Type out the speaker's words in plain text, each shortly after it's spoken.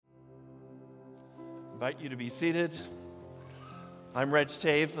invite you to be seated. I'm Reg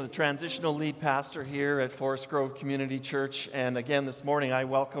Taves, the transitional lead pastor here at Forest Grove Community Church. And again, this morning, I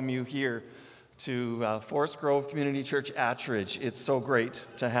welcome you here to Forest Grove Community Church, Attridge. It's so great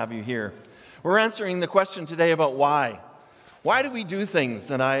to have you here. We're answering the question today about why. Why do we do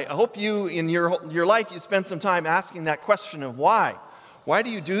things? And I hope you, in your life, you spend some time asking that question of why. Why do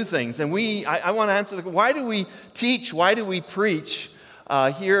you do things? And I want to answer why do we teach? Why do we preach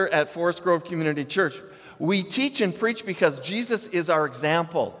here at Forest Grove Community Church? We teach and preach because Jesus is our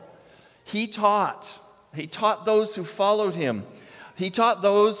example. He taught those who followed him. He taught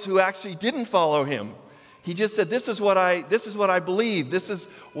those who actually didn't follow him. He just said, this is what I believe. This is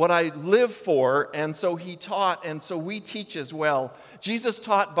what I live for. And so he taught, and so we teach as well. Jesus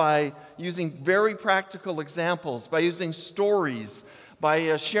taught by using very practical examples, by using stories,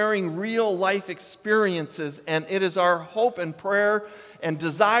 by sharing real life experiences. And it is our hope and prayer and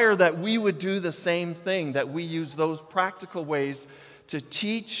desire that we would do the same thing, that we use those practical ways to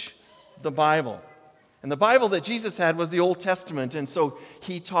teach the Bible. And the Bible that Jesus had was the Old Testament, and so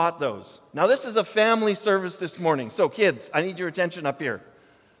he taught those. Now, this is a family service this morning. So, kids, I need your attention up here,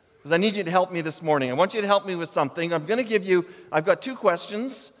 because I need you to help me this morning. I want you to help me with something. I've got 2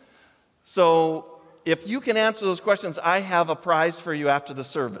 questions. So, if you can answer those questions, I have a prize for you after the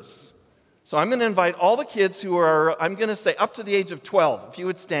service. So I'm going to invite all the kids who are, I'm going to say up to the age of 12. If you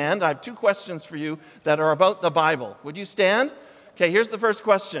would stand, I have 2 questions for you that are about the Bible. Would you stand? Okay, here's the first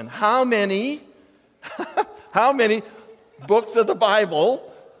question. How many books of the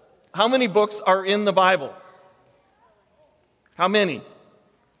Bible, how many books are in the Bible? How many?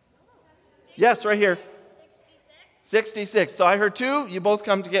 Yes, right here. 66. So I heard 2. You both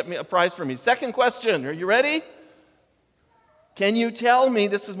come to get me a prize from me. Second question. Are you ready? Can you tell me,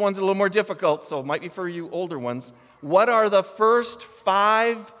 one's a little more difficult, so it might be for you older ones. What are the first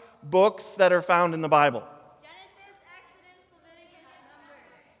 5 books that are found in the Bible? Genesis, Exodus, Leviticus,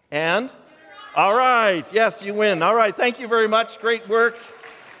 Numbers. And? All right. Yes, you win. All right. Thank you very much. Great work.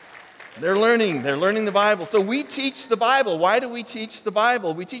 They're learning the Bible. So we teach the Bible. Why do we teach the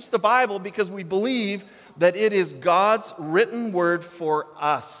Bible? We teach the Bible because we believe that it is God's written word for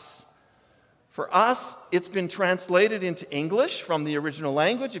us. For us, it's been translated into English from the original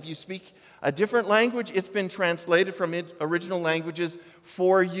language. If you speak a different language, it's been translated from original languages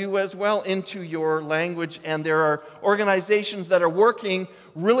for you as well into your language. And there are organizations that are working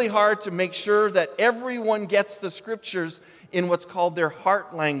really hard to make sure that everyone gets the scriptures in what's called their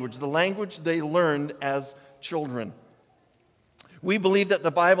heart language, the language they learned as children. We believe that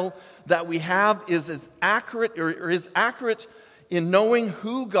the Bible that we have is as accurate or is accurate in knowing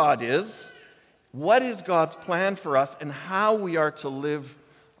who God is, what is God's plan for us, and how we are to live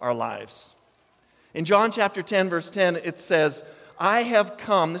our lives. In John chapter 10, verse 10, it says, I have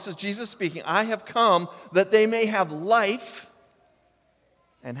come, this is Jesus speaking, I have come that they may have life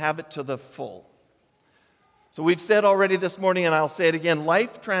and have it to the full. So we've said already this morning, and I'll say it again,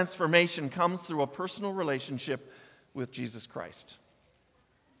 life transformation comes through a personal relationship with Jesus Christ.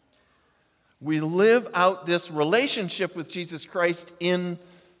 We live out this relationship with Jesus Christ in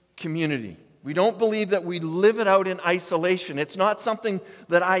community. We don't believe that we live it out in isolation. It's not something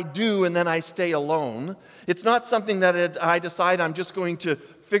that I do and then I stay alone. It's not something that I decide I'm just going to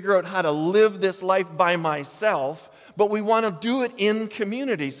figure out how to live this life by myself, but we want to do it in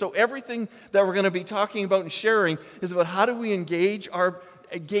community. So everything that we're going to be talking about and sharing is about how do we engage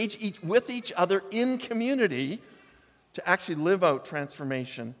with each other in community to actually live out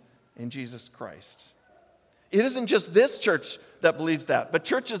transformation in Jesus Christ. It isn't just this church that believes that, but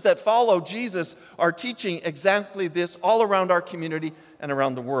churches that follow Jesus are teaching exactly this all around our community and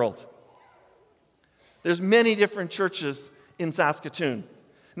around the world. There's many different churches in Saskatoon.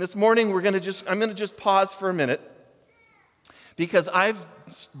 And this morning I'm going to just pause for a minute because I've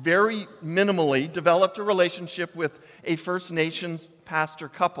very minimally developed a relationship with a First Nations pastor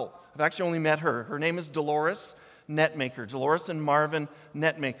couple. I've actually only met her. Her name is Dolores Netmaker, Dolores and Marvin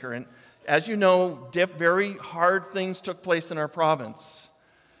Netmaker. And as you know, very hard things took place in our province.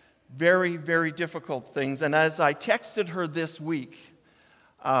 Very, very difficult things. And as I texted her this week,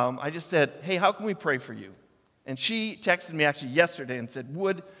 I just said, hey, how can we pray for you? And she texted me actually yesterday and said,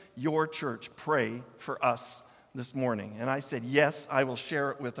 would your church pray for us this morning? And I said, yes, I will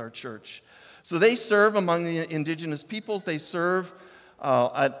share it with our church. So they serve among the Indigenous peoples. They serve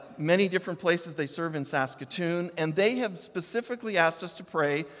at many different places. They serve in Saskatoon, and they have specifically asked us to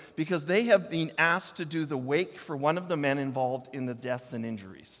pray because they have been asked to do the wake for one of the men involved in the deaths and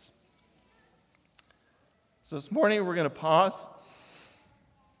injuries. So this morning we're going to pause.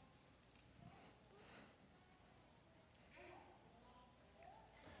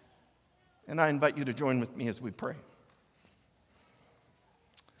 And I invite you to join with me as we pray.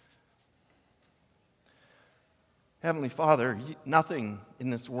 Heavenly Father, nothing in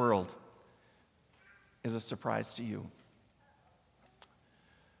this world is a surprise to you.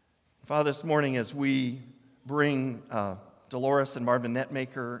 Father, this morning as we bring Dolores and Marvin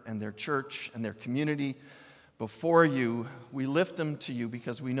Netmaker and their church and their community before you, we lift them to you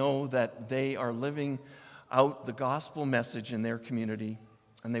because we know that they are living out the gospel message in their community,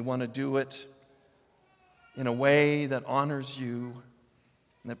 and they want to do it in a way that honors you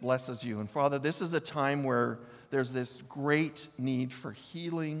and that blesses you. And Father, this is a time where there's this great need for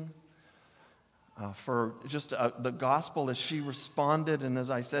healing, for just the gospel as she responded, and as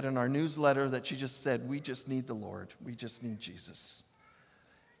I said in our newsletter, that she just said, we just need the Lord. We just need Jesus.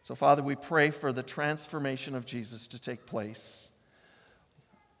 So, Father, we pray for the transformation of Jesus to take place.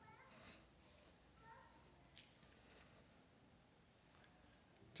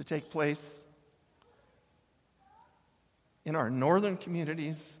 To take place in our northern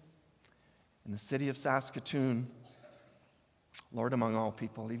communities, in the city of Saskatoon, Lord, among all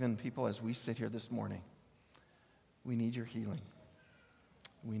people, even people as we sit here this morning. We need your healing.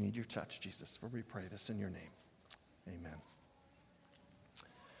 We need your touch, Jesus, for we pray this in your name. Amen.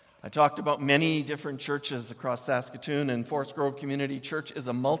 I talked about many different churches across Saskatoon, and Forest Grove Community Church is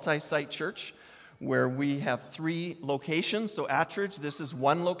a multi-site church where we have 3 locations. So Attridge, this is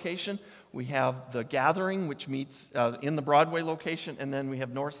one location. We have the Gathering, which meets in the Broadway location, and then we have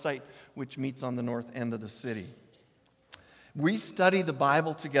Northsite, which meets on the north end of the city. We study the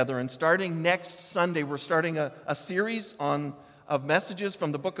Bible together, and starting next Sunday, we're starting a series of messages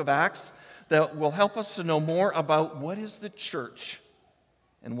from the book of Acts that will help us to know more about what is the church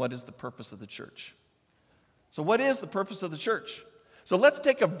and what is the purpose of the church. So what is the purpose of the church? So let's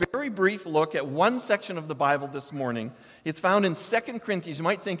take a very brief look at one section of the Bible this morning. It's found in 2 Corinthians. You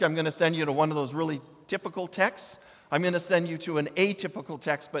might think I'm going to send you to one of those really typical texts. I'm going to send you to an atypical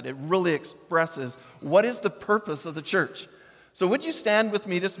text, but it really expresses what is the purpose of the church. So would you stand with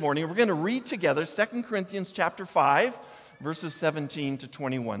me this morning? We're going to read together 2 Corinthians chapter 5, verses 17 to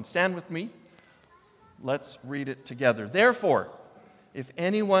 21. Stand with me. Let's read it together. Therefore, if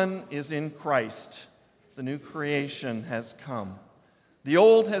anyone is in Christ, the new creation has come. The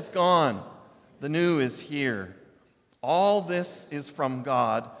old has gone, the new is here. All this is from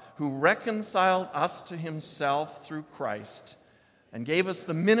God, who reconciled us to himself through Christ and gave us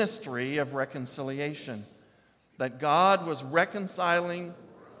the ministry of reconciliation. That God was reconciling,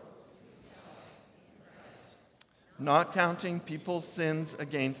 not counting people's sins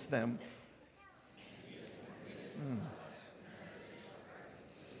against them.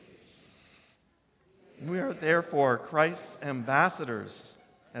 We are therefore Christ's ambassadors,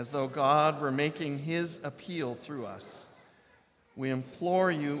 as though God were making his appeal through us. We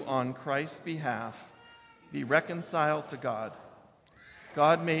implore you on Christ's behalf, be reconciled to God.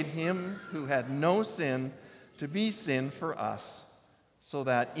 God made him who had no sin to be sin for us, so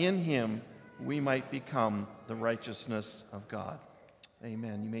that in him we might become the righteousness of God.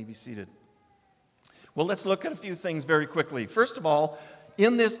 Amen. You may be seated. Well, let's look at a few things very quickly. First of all,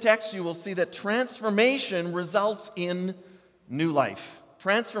 in this text, you will see that transformation results in new life.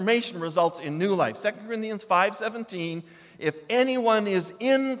 Transformation results in new life. 2 Corinthians 5:17, if anyone is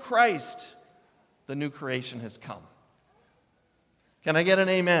in Christ, the new creation has come. Can I get an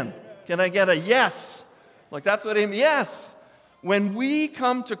amen? Can I get a yes? Like that's what amen, yes. When we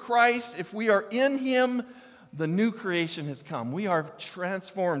come to Christ, if we are in him, the new creation has come. We are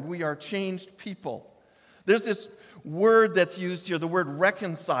transformed. We are changed people. There's this word that's used here, the word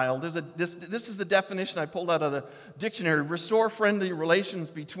reconcile. This is the definition I pulled out of the dictionary. Restore friendly relations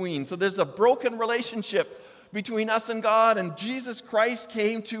between. So there's a broken relationship between us and God, and Jesus Christ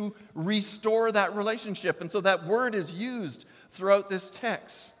came to restore that relationship. And so that word is used throughout this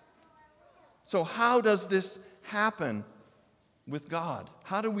text. So how does this happen with God?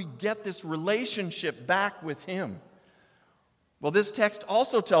 How do we get this relationship back with him? Well, this text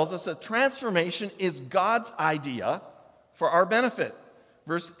also tells us that transformation is God's idea for our benefit.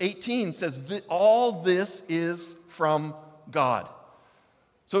 Verse 18 says, all this is from God.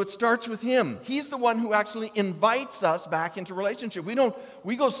 So it starts with him. He's the one who actually invites us back into relationship.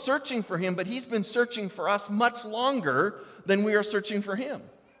 We go searching for him, but he's been searching for us much longer than we are searching for him.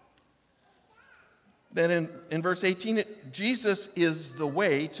 Then in verse 18, Jesus is the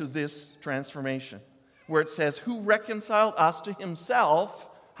way to this transformation, where it says, who reconciled us to himself,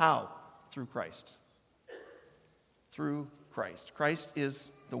 how? Through Christ. Through Christ. Christ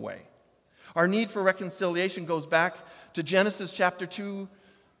is the way. Our need for reconciliation goes back to Genesis chapter 2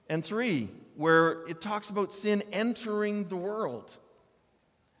 and 3, where it talks about sin entering the world.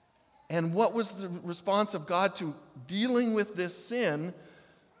 And what was the response of God to dealing with this sin?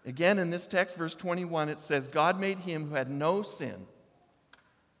 Again, in this text, verse 21, it says, God made him who had no sin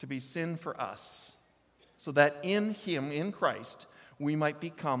to be sin for us, so that in him, in Christ, we might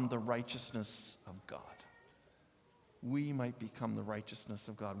become the righteousness of God. We might become the righteousness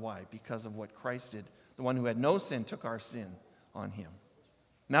of God. Why? Because of what Christ did. The one who had no sin took our sin on him.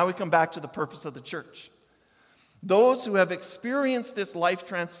 Now we come back to the purpose of the church. Those who have experienced this life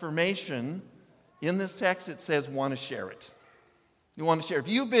transformation, in this text it says, want to share it. You want to share.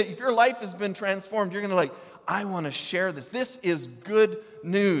 If your life has been transformed, you're going to I want to share this. This is good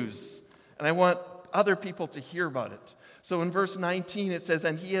news. And I want other people to hear about it. So in verse 19 it says,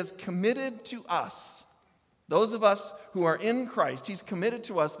 and he has committed to us, those of us who are in Christ, he's committed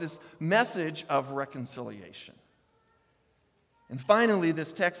to us this message of reconciliation. And finally,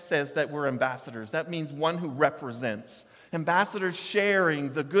 this text says that we're ambassadors. That means one who represents. Ambassadors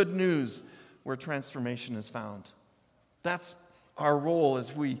sharing the good news where transformation is found. That's our role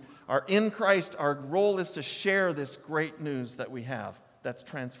as we are in Christ. Our role is to share this great news that we have that's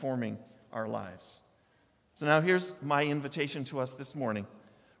transforming our lives. So now here's my invitation to us this morning.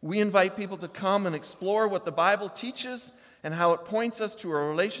 We invite people to come and explore what the Bible teaches and how it points us to a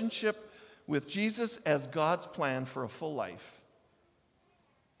relationship with Jesus as God's plan for a full life.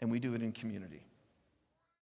 And we do it in community.